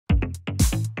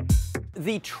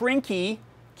the Trinkey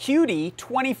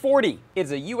QT2040.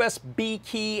 It's a USB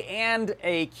key and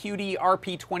a QT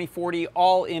RP2040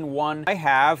 all in one. I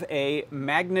have a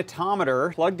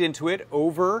magnetometer plugged into it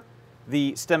over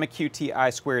the Stemma QT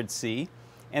I2C.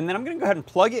 And then I'm going to go ahead and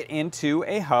plug it into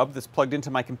a hub that's plugged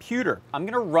into my computer. I'm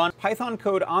going to run Python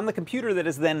code on the computer that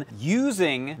is then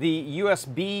using the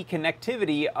USB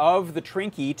connectivity of the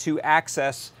Trinkey to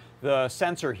access the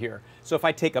sensor here. So if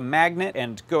I take a magnet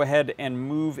and go ahead and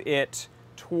move it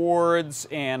towards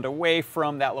and away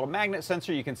from that little magnet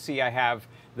sensor, you can see I have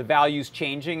the values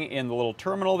changing in the little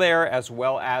terminal there, as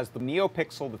well as the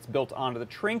NeoPixel that's built onto the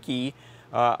Trinkey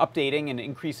updating and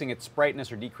increasing its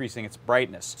brightness or decreasing its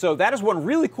brightness. So that is one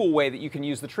really cool way that you can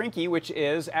use the Trinkey, which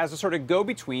is as a sort of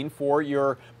go-between for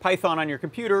your Python on your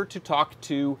computer to talk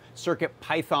to Circuit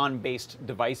Python-based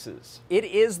devices. It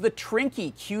is the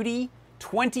Trinkey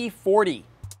QT2040.